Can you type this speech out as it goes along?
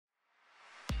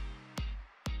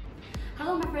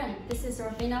Hello my friend, this is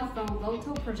Rafina from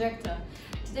Voto Projector.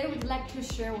 Today we'd like to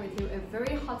share with you a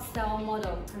very hot style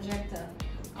model projector,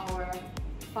 our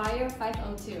Fire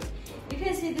 502. You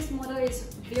can see this model is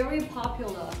very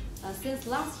popular since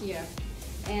last year,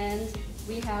 and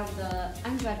we have the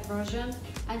Android version,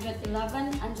 Android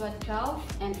 11, Android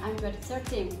 12 and Android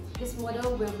 13. This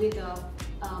model will be the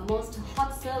most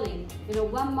hot selling,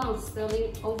 1 month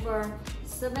selling over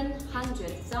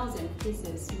 700,000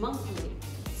 pieces monthly.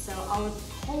 So our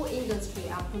whole industry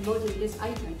are promoting this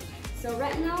item. So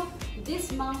right now,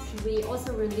 this month we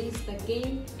also released the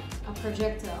game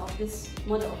projector of this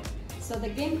model. So the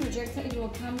game projector, it will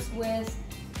comes with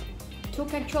 2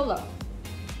 controllers,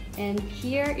 and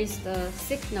here is the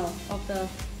signal of the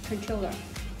controller.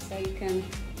 So you can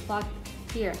plug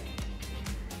here.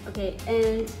 Okay,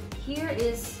 and here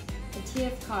is the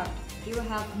TF card. You will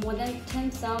have more than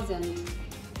 10,000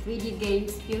 3D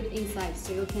games built inside,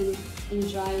 so you can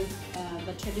enjoy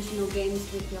the traditional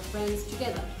games with your friends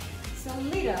together. So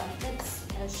later,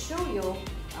 let's show you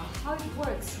how it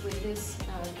works with this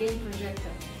game projector,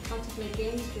 how to play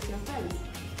games with your friends.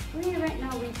 Right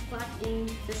now we plug in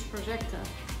this projector.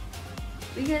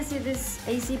 We can see this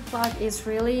AC plug is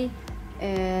really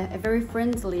a very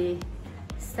friendly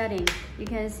setting. You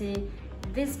can see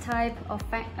this type of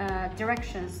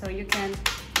direction, so you can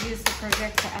use the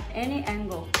projector at any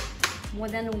angle, more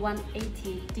than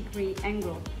 180-degree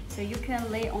angle. So you can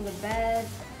lay on the bed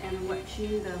and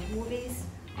watching the movies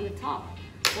on the top,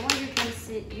 or you can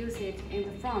use it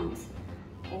in the front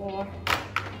or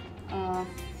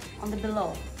on the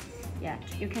below. Yeah,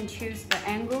 you can choose the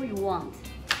angle you want.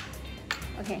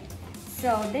 Okay,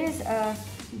 so there's a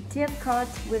TF card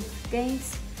with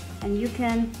games, and you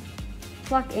can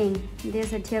plug in.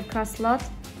 There's a TF card slot.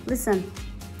 Listen.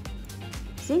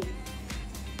 See?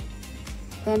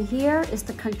 And here is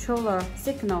the controller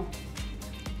signal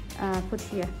put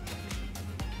here.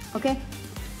 Okay,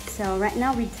 so right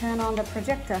now we turn on the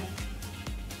projector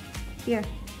here.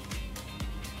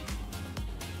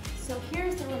 So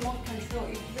here's the remote control.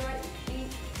 If you're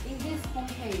in this home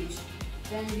page,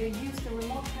 then you use the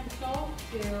remote control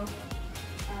to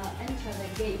enter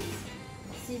the games.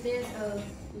 See, there's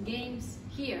games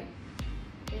here.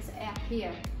 There's an app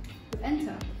here. You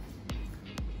enter.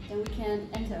 Then we can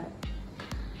enter.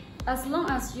 As long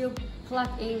as you plug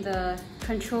in the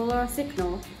controller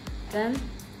signal, then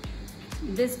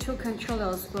these 2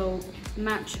 controllers will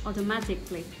match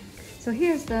automatically. So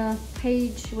here's the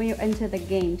page when you enter the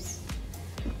games.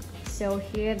 So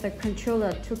here the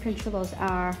 2 controllers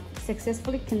are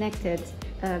successfully connected.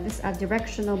 These are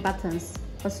directional buttons.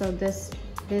 Also this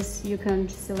you can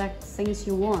select things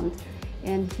you want.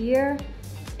 And here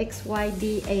X, Y,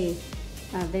 D, A.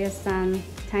 There's some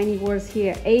tiny words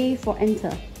here. A for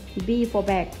enter, B for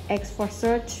back, X for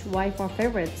search, Y for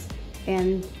favorites,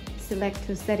 and select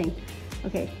to setting.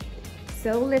 Okay,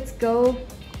 so let's go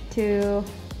to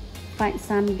find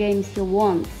some games you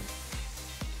want.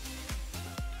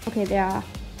 Okay, there are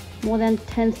more than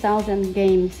 10,000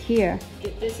 games here.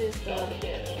 This is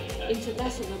the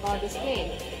introduction about this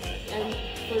game. And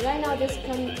for right now, this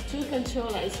 2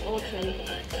 controllers all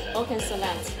can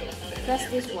select. Press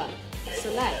this one.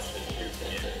 Select.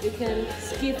 You can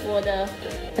skip for the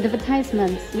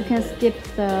advertisements. You can skip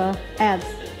the ads.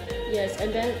 Yes,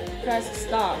 and then press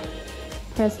start.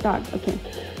 Press start. Okay.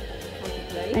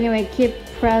 Anyway,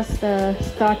 press the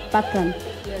start button.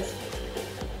 Yes.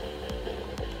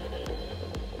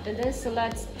 And then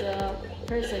select the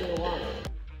person you want.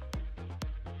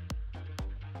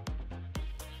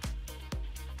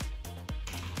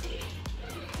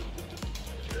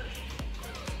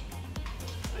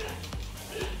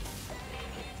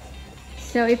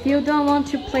 So if you don't want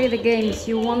to play the games,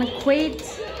 you want to quit,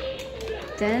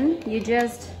 then you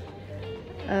just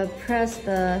press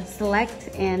the select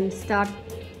and start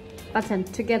button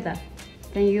together.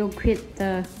 Then you quit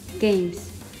the games.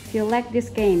 If you like these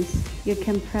games, you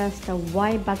can press the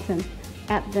Y button,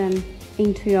 add them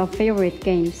into your favorite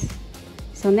games.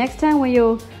 So next time when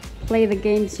you play the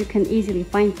games, you can easily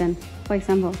find them. For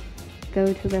example,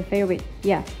 go to the favorite.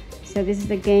 Yeah, so this is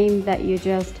the game that you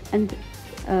just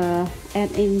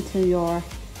add into your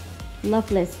love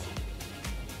list.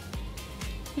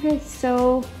 Okay,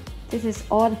 so this is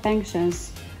all the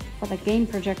functions for the game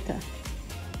projector.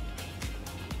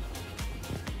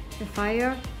 The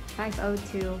Fire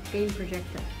 502 game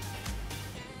projector.